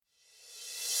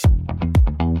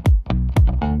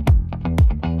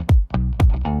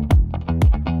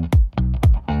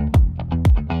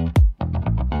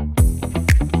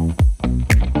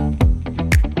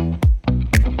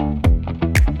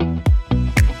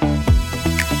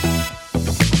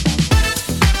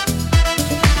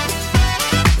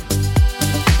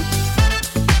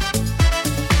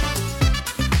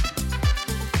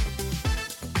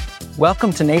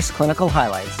Welcome to NACE Clinical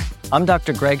Highlights. I'm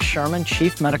Dr. Greg Sherman,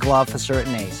 Chief Medical Officer at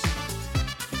NACE.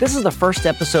 This is the first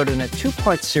episode in a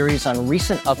two-part series on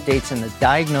recent updates in the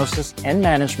diagnosis and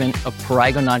management of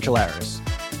Prurigo nodularis.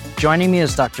 Joining me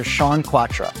is Dr. Sean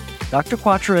Quatra. Dr.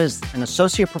 Quatra is an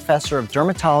Associate Professor of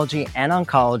Dermatology and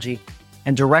Oncology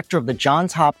and Director of the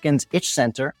Johns Hopkins Itch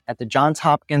Center at the Johns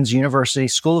Hopkins University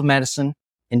School of Medicine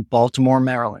in Baltimore,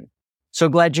 Maryland. So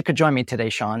glad you could join me today,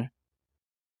 Sean.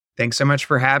 Thanks so much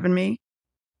for having me.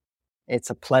 It's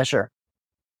a pleasure.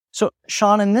 So,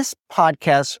 Sean, in this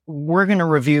podcast, we're going to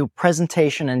review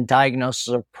presentation and diagnosis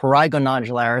of Prurigo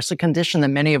nodularis, a condition that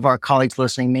many of our colleagues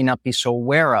listening may not be so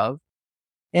aware of.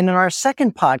 And in our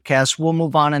second podcast, we'll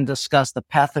move on and discuss the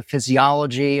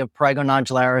pathophysiology of Prurigo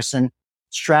nodularis and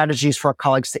strategies for our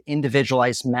colleagues to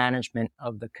individualize management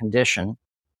of the condition.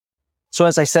 So,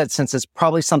 as I said, since it's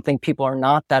probably something people are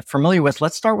not that familiar with,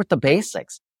 let's start with the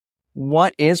basics.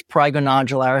 What is Prurigo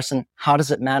nodularis and how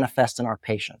does it manifest in our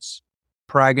patients?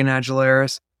 Prurigo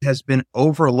nodularis has been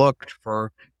overlooked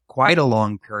for quite a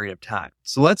long period of time.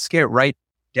 So let's get right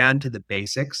down to the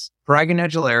basics. Prurigo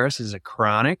nodularis is a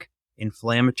chronic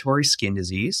inflammatory skin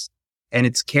disease, and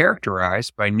it's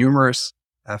characterized by numerous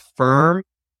firm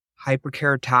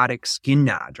hyperkeratotic skin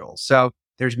nodules. So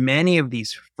there's many of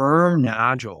these firm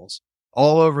nodules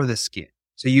all over the skin.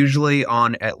 So usually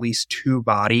on at least two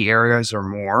body areas or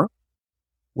more.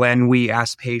 When we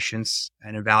asked patients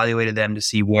and evaluated them to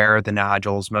see where the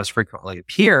nodules most frequently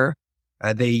appear,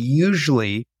 they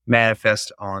usually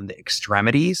manifest on the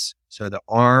extremities. So the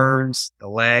arms, the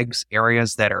legs,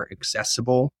 areas that are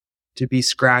accessible to be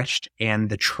scratched, and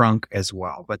the trunk as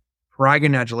well. But Prurigo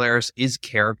nodularis is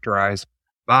characterized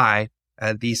by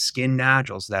these skin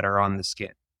nodules that are on the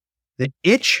skin. The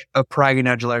itch of Prurigo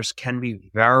nodularis can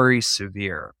be very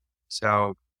severe.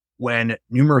 So when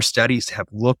numerous studies have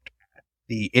looked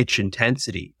the itch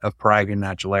intensity of Prurigo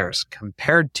nodularis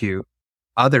compared to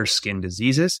other skin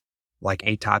diseases like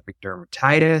atopic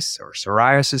dermatitis or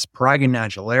psoriasis, Prurigo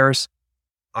nodularis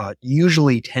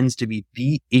usually tends to be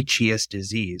the itchiest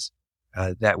disease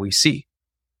that we see.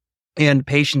 And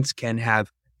patients can have,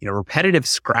 repetitive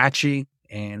scratching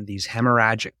and these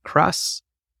hemorrhagic crusts.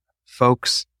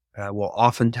 Folks will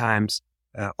oftentimes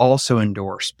also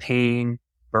endorse pain,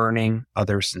 burning,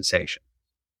 other sensations.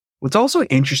 What's also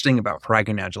interesting about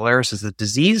Prurigo nodularis is the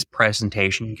disease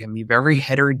presentation can be very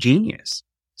heterogeneous.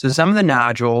 So some of the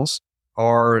nodules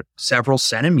are several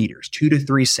centimeters, 2 to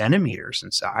 3 centimeters in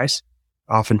size.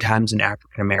 Oftentimes in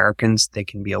African Americans, they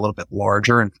can be a little bit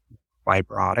larger and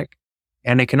fibrotic.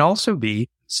 And it can also be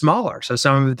smaller. So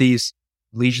some of these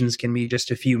lesions can be just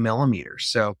a few millimeters.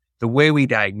 So the way we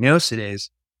diagnose it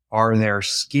is, are there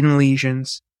skin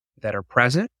lesions that are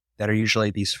present that are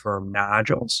usually these firm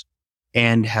nodules?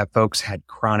 And have folks had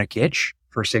chronic itch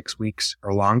for 6 weeks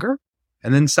or longer?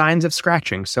 And then signs of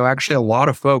scratching. So actually a lot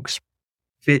of folks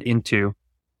fit into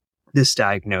this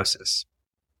diagnosis.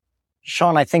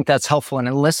 Sean, I think that's helpful. And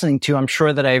in listening to, I'm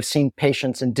sure that I've seen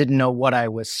patients and didn't know what I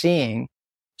was seeing.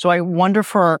 So I wonder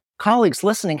for our colleagues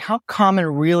listening, how common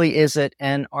really is it?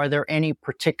 And are there any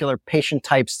particular patient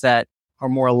types that are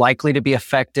more likely to be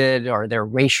affected? Are there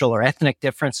racial or ethnic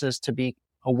differences to be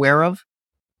aware of?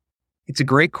 It's a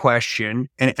great question.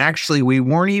 And actually, we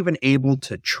weren't even able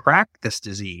to track this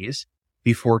disease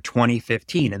before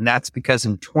 2015. And that's because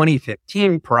in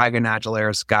 2015, Prurigo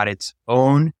nodularis got its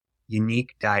own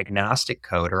unique diagnostic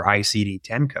code or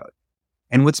ICD-10 code.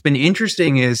 And what's been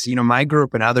interesting is, my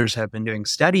group and others have been doing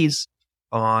studies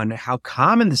on how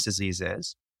common this disease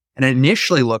is. And it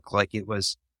initially looked like it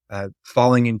was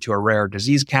falling into a rare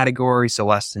disease category, so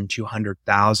less than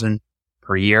 200,000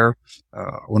 per year.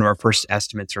 One of our first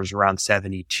estimates was around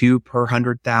 72 per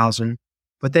 100,000.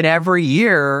 But then every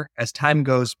year, as time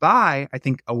goes by, I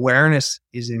think awareness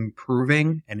is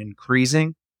improving and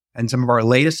increasing. And some of our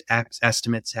latest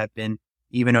estimates have been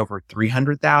even over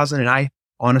 300,000. And I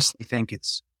honestly think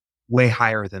it's way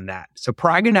higher than that. So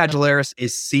Prurigo nodularis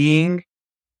is seeing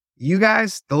you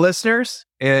guys, the listeners.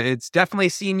 It's definitely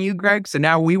seeing you, Greg. So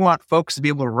now we want folks to be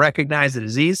able to recognize the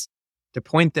disease, to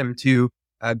point them to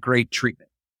a great treatment.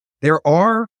 There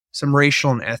are some racial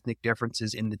and ethnic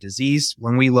differences in the disease.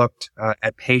 When we looked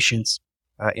at patients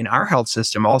in our health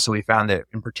system, also we found that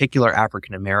in particular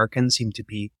African Americans seem to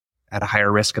be at a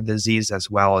higher risk of the disease, as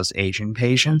well as Asian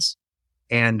patients.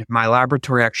 And my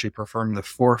laboratory actually performed the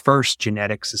first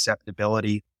genetic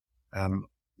susceptibility,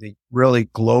 the really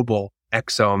global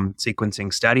exome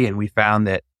sequencing study, and we found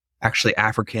that actually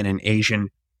African and Asian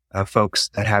folks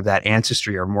that have that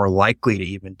ancestry are more likely to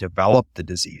even develop the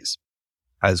disease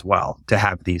as well, to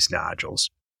have these nodules.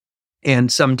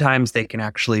 And sometimes they can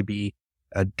actually be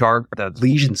the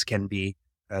lesions can be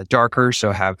darker,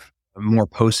 so have more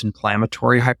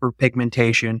post-inflammatory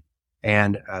hyperpigmentation.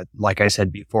 And like I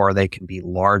said before, they can be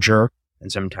larger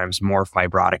and sometimes more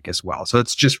fibrotic as well. So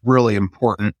it's just really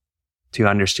important to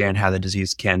understand how the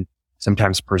disease can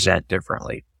sometimes present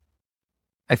differently.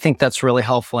 I think that's really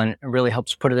helpful and it really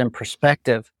helps put it in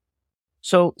perspective.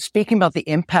 So speaking about the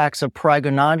impacts of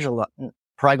prurigo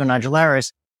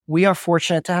nodularis, we are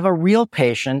fortunate to have a real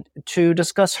patient to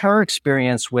discuss her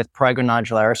experience with prurigo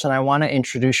nodularis, and I want to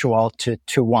introduce you all to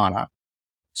Tawana.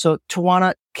 So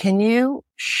Tawana, can you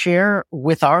share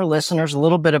with our listeners a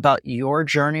little bit about your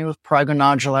journey with prurigo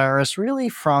nodularis, really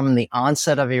from the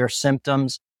onset of your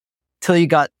symptoms till you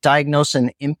got diagnosed and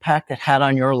the impact it had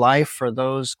on your life for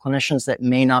those clinicians that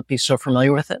may not be so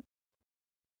familiar with it?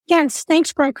 Yes,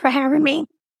 thanks, Brooke, for having me.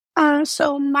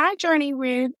 So my journey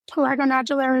with prurigo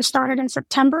nodularis started in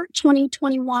September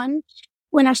 2021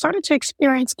 when I started to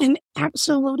experience an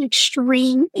absolute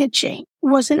extreme itching. It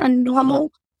wasn't a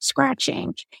normal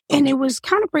scratching, and it was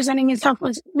kind of presenting itself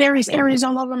with various areas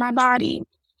all over my body.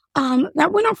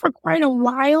 That went on for quite a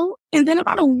while, and then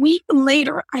about a week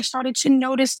later, I started to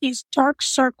notice these dark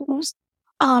circles,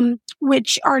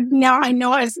 which are now I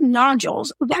know as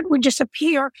nodules that would just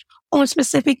appear on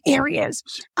specific areas.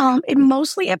 It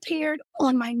mostly appeared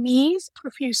on my knees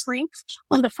profusely,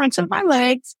 on the fronts of my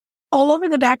legs, all over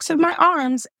the backs of my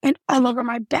arms, and all over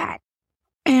my back.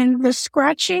 And the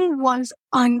scratching was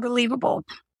unbelievable,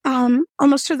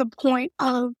 almost to the point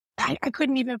of I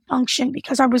couldn't even function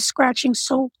because I was scratching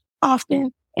so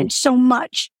often and so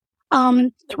much.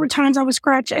 There were times I would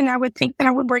scratch and I would think that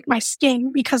I would break my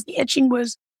skin because the itching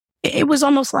was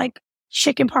almost like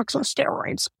chickenpox on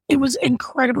steroids. It was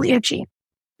incredibly itchy.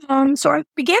 So I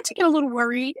began to get a little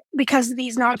worried because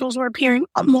these nodules were appearing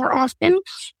more often,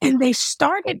 and they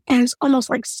started as almost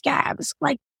like scabs.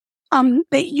 Like,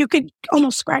 you could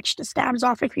almost scratch the scabs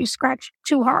off if you scratch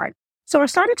too hard. So I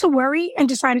started to worry and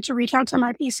decided to reach out to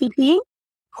my PCP,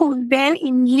 who then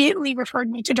immediately referred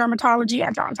me to dermatology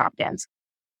at Johns Hopkins.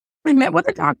 I met with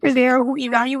a doctor there who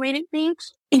evaluated me,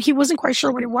 and he wasn't quite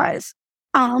sure what it was.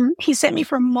 He sent me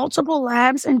for multiple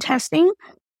labs and testing,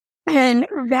 and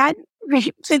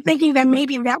thinking that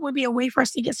maybe that would be a way for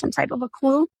us to get some type of a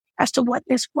clue as to what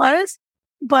this was.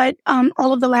 But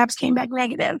all of the labs came back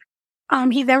negative.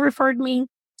 He then referred me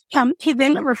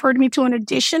to an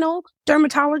additional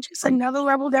dermatologist, another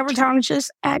level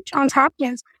dermatologist at Johns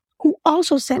Hopkins, who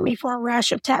also sent me for a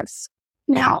rash of tests.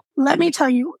 Now, let me tell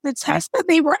you, the tests that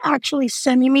they were actually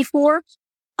sending me for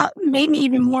made me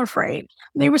even more afraid.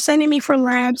 They were sending me for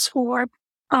labs for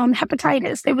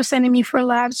hepatitis. They were sending me for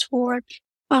labs for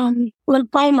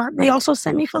lymphoma. They also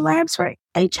sent me for labs for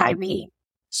HIV.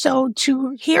 So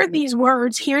to hear these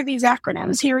words, hear these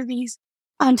acronyms, hear these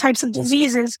types of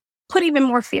diseases, put even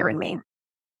more fear in me.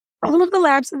 All of the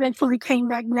labs eventually came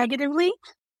back negative,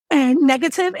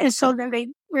 and so then they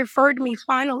referred me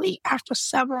finally after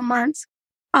several months.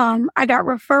 I got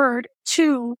referred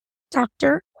to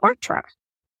Dr. Quatra.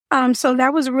 So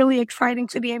that was really exciting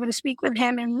to be able to speak with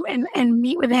him and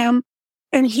meet with him.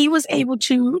 And he was able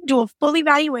to do a full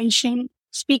evaluation,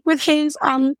 speak with his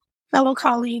fellow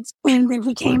colleagues, and then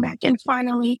he came back and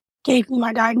finally gave me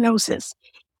my diagnosis.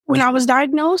 When I was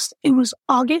diagnosed, it was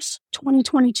August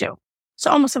 2022.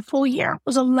 So almost a full year. It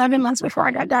was 11 months before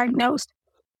I got diagnosed.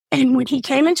 And when he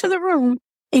came into the room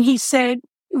and he said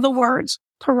the words,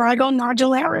 prurigo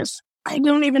nodularis, I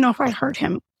don't even know if I heard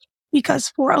him. Because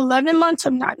for 11 months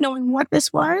of not knowing what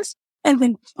this was, and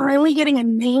then finally getting a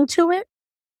name to it,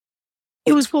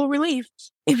 it was full relief.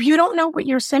 If you don't know what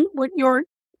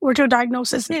your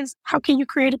diagnosis is, how can you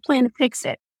create a plan to fix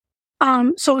it?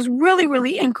 So it was really,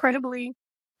 really incredibly.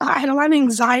 I had a lot of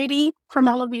anxiety from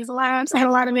all of these labs. I had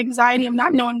a lot of anxiety of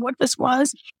not knowing what this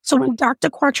was. So when Dr.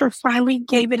 Quatra finally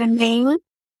gave it a name,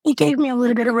 it gave me a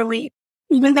little bit of relief.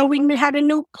 Even though we had a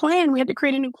new plan, we had to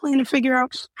create a new plan to figure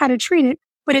out how to treat it.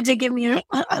 But it did give me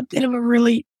a bit of a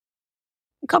relief.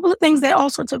 A couple of things that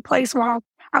also took place while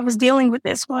I was dealing with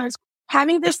this was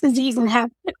having this disease and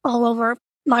having it all over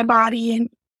my body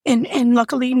and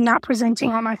luckily not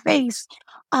presenting on my face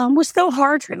was still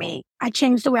hard for me. I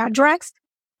changed the way I dressed.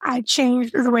 I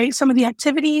changed the way some of the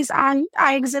activities I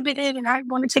exhibited and I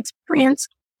wanted to experience,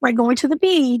 like going to the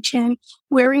beach and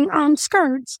wearing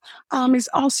skirts. It's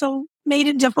also made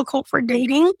it difficult for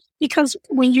dating because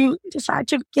when you decide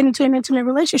to get into an intimate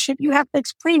relationship, you have to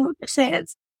explain what this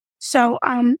is. So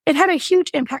it had a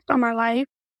huge impact on my life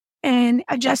and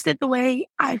adjusted the way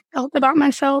I felt about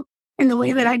myself and the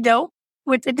way that I dealt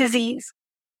with the disease.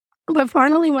 But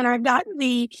finally, when I got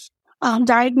the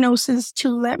diagnosis to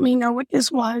let me know what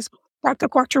this was, Dr.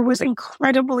 Quatra was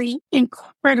incredibly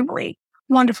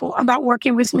wonderful about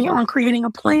working with me on creating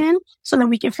a plan so that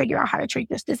we can figure out how to treat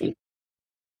this disease.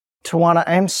 Tawana,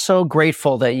 I'm so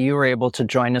grateful that you were able to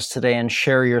join us today and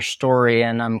share your story.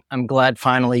 And I'm glad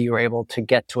finally you were able to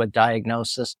get to a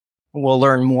diagnosis. We'll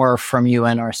learn more from you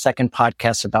in our second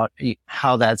podcast about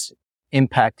how that's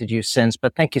impacted you since.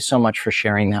 But thank you so much for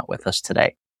sharing that with us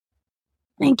today.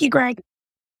 Thank you, Greg.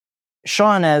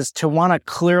 Sean, as Tawana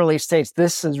clearly states,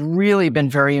 this has really been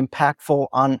very impactful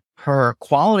on her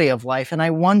quality of life. And I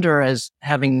wonder, as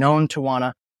having known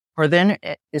Tawana,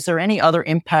 is there any other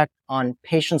impact on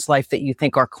patients' life that you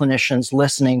think our clinicians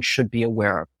listening should be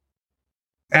aware of?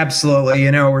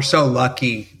 Absolutely. We're so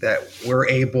lucky that we're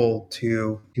able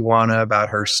to Tawana about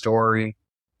her story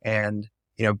and,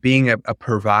 being a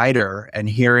provider and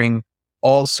hearing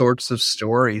all sorts of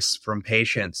stories from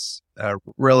patients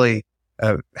really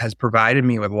has provided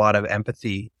me with a lot of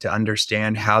empathy to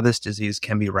understand how this disease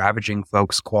can be ravaging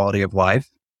folks' quality of life.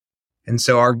 And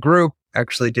so our group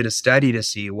actually did a study to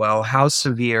see, well, how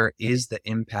severe is the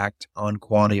impact on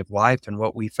quality of life? And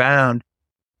what we found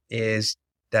is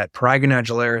that prurigo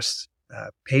nodularis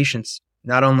patients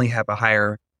not only have a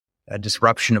higher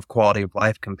disruption of quality of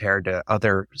life compared to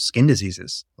other skin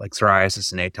diseases like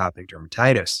psoriasis and atopic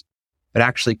dermatitis, but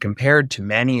actually compared to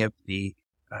many of the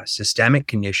systemic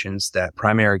conditions that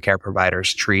primary care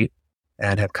providers treat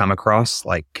and have come across,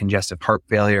 like congestive heart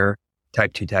failure,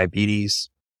 type 2 diabetes,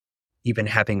 even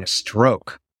having a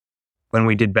stroke. When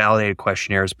we did validated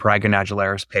questionnaires, prurigo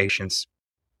nodularis patients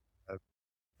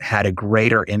had a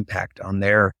greater impact on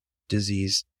their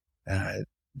disease,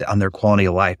 on their quality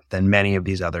of life than many of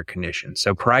these other conditions.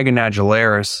 So prurigo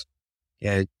nodularis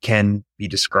can be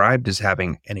described as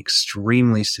having an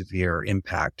extremely severe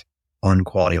impact on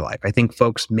quality of life. I think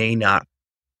folks may not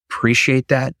appreciate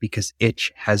that because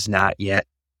itch has not yet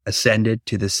ascended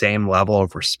to the same level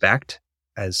of respect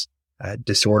as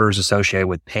disorders associated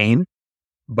with pain.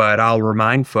 But I'll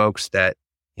remind folks that,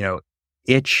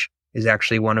 itch is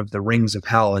actually one of the rings of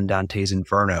hell in Dante's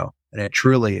Inferno. And it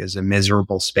truly is a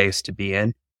miserable space to be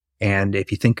in. And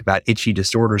if you think about itchy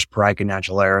disorders, prurigo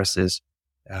nodularis is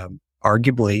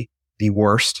arguably the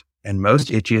worst and most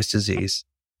itchiest disease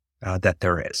that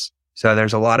there is. So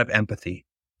there's a lot of empathy,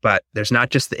 but there's not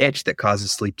just the itch that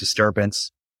causes sleep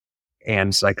disturbance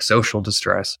and psychosocial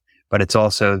distress, but it's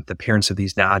also the appearance of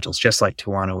these nodules, just like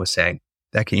Tawana was saying,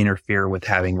 that can interfere with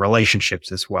having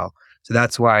relationships as well. So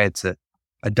that's why it's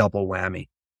a double whammy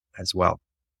as well.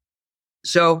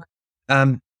 So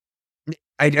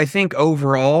I think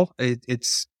overall,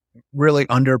 it's really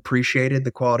underappreciated,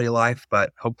 the quality of life,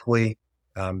 but hopefully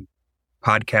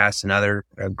podcasts and other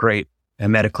great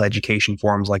medical education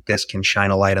forums like this can shine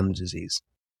a light on the disease.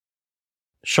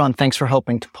 Sean, thanks for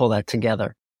helping to pull that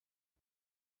together.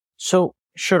 So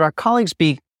should our colleagues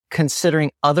be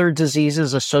considering other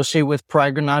diseases associated with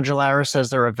prurigo nodularis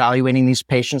as they're evaluating these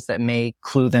patients that may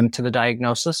clue them to the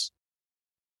diagnosis?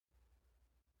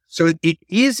 So it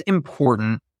is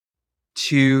important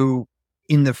to,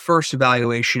 in the first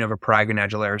evaluation of a prurigo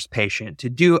nodularis patient, to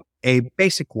do a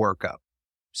basic workup.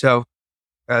 So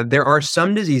there are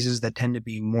some diseases that tend to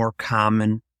be more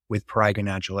common with prurigo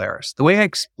nodularis. The way I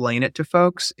explain it to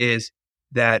folks is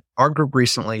that our group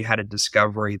recently had a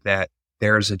discovery that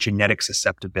there's a genetic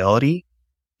susceptibility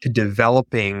to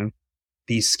developing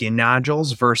these skin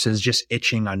nodules versus just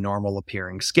itching on normal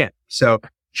appearing skin. So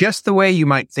just the way you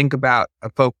might think about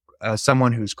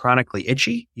someone who's chronically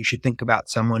itchy, you should think about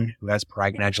someone who has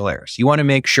prurigo nodularis. You want to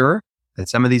make sure that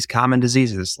some of these common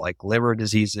diseases like liver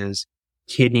diseases,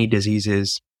 kidney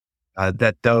diseases,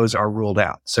 that those are ruled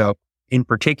out. So in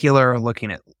particular,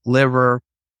 looking at liver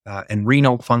and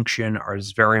renal function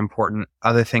is very important.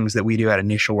 Other things that we do at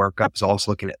initial workup is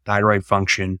also looking at thyroid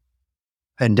function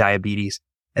and diabetes.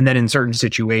 And then in certain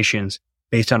situations,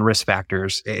 based on risk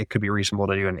factors, it could be reasonable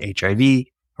to do an HIV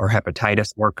or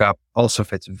hepatitis workup. Also,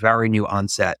 if it's very new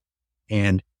onset,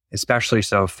 and especially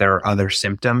so if there are other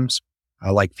symptoms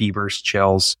like fevers,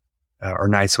 chills, or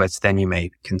night sweats, then you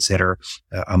may consider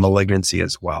a malignancy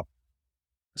as well.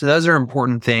 So those are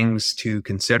important things to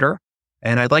consider.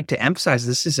 And I'd like to emphasize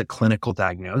this is a clinical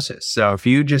diagnosis. So if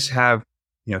you just have,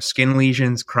 skin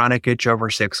lesions, chronic itch over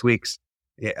 6 weeks,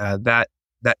 that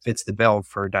fits the bill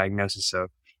for a diagnosis of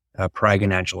prurigo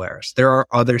nodularis. There are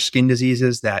other skin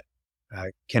diseases that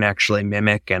can actually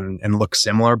mimic and look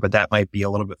similar, but that might be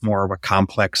a little bit more of a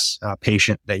complex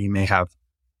patient that you may have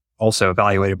also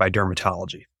evaluated by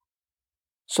dermatology.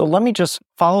 So let me just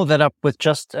follow that up with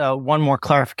just one more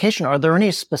clarification. Are there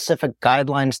any specific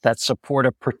guidelines that support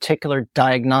a particular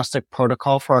diagnostic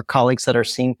protocol for our colleagues that are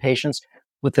seeing patients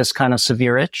with this kind of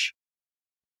severe itch?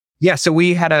 Yeah, so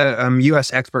we had a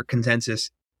U.S. expert consensus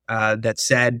that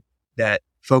said that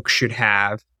folks should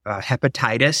have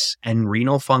hepatitis and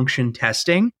renal function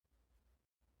testing,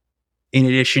 in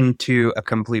addition to a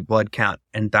complete blood count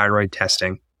and thyroid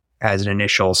testing as an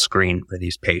initial screen for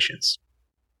these patients.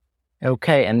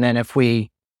 Okay. And then if we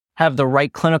have the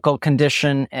right clinical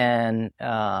condition and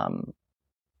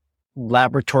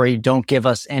laboratory don't give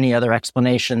us any other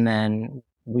explanation, then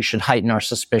we should heighten our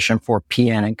suspicion for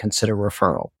PN and consider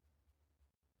referral.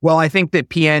 Well, I think that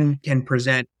PN can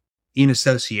present in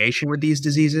association with these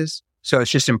diseases. So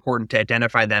it's just important to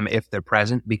identify them if they're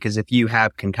present, because if you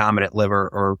have concomitant liver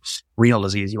or renal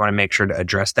disease, you want to make sure to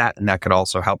address that. And that could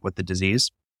also help with the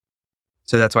disease.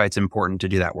 So that's why it's important to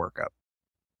do that workup.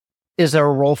 Is there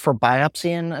a role for biopsy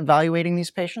in evaluating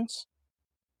these patients?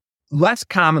 Less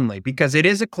commonly, because it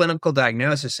is a clinical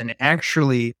diagnosis. And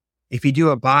actually, if you do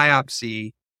a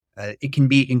biopsy, it can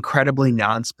be incredibly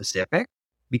nonspecific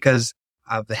because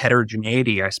of the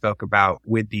heterogeneity I spoke about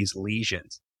with these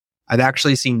lesions. I've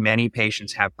actually seen many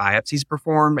patients have biopsies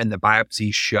performed, and the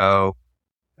biopsies show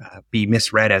be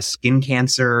misread as skin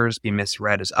cancers, be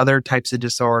misread as other types of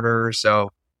disorders.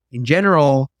 So in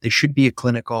general, they should be a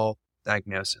clinical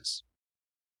diagnosis.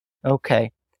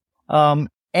 Okay.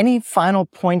 Any final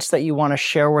points that you want to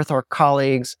share with our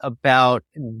colleagues about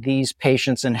these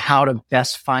patients and how to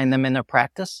best find them in their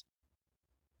practice?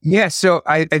 Yeah, so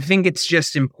I think it's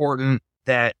just important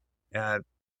that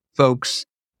folks,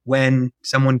 when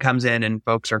someone comes in and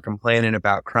folks are complaining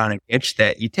about chronic itch,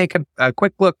 that you take a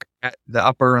quick look at the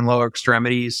upper and lower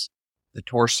extremities, the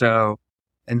torso,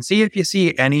 and see if you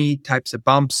see any types of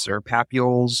bumps or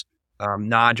papules,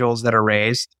 nodules that are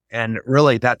raised. And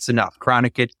really, that's enough.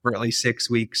 Chronic itch for at least 6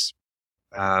 weeks.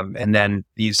 And then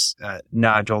these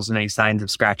nodules and any signs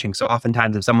of scratching. So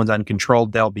oftentimes, if someone's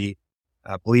uncontrolled, they'll be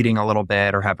bleeding a little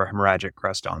bit or have a hemorrhagic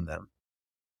crust on them.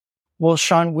 Well,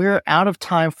 Sean, we're out of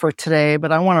time for today,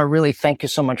 but I want to really thank you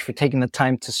so much for taking the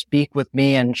time to speak with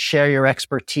me and share your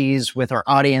expertise with our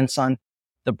audience on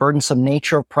the burdensome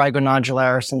nature of prurigo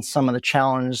nodularis and some of the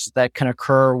challenges that can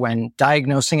occur when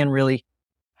diagnosing and really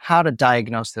how to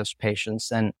diagnose those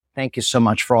patients. And thank you so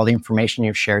much for all the information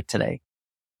you've shared today.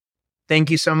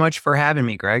 Thank you so much for having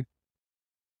me, Greg.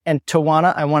 And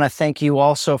Tawana, I want to thank you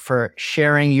also for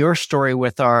sharing your story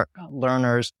with our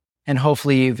learners. And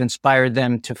hopefully you've inspired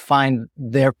them to find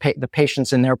the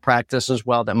patients in their practice as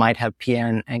well that might have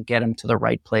PN and get them to the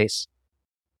right place.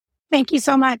 Thank you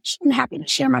so much. I'm happy to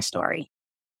share my story.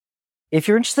 If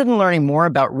you're interested in learning more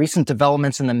about recent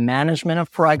developments in the management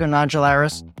of prurigo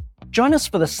nodularis, join us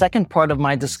for the second part of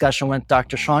my discussion with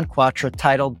Dr. Sean Quatra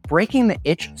titled Breaking the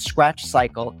Itch Scratch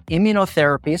Cycle,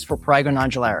 Immunotherapies for Prurigo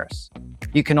Nodularis.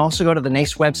 You can also go to the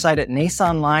NACE website at NACE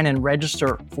Online and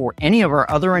register for any of our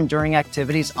other enduring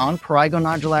activities on prurigo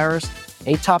nodularis,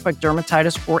 atopic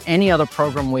dermatitis, or any other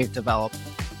program we've developed.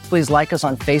 Please like us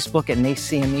on Facebook at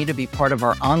NACE CME to be part of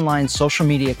our online social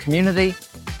media community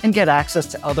and get access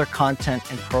to other content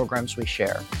and programs we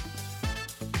share.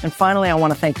 And finally, I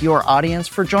want to thank your audience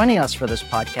for joining us for this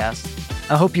podcast.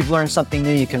 I hope you've learned something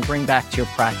new you can bring back to your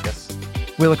practice.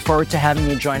 We look forward to having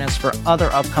you join us for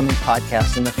other upcoming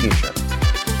podcasts in the future.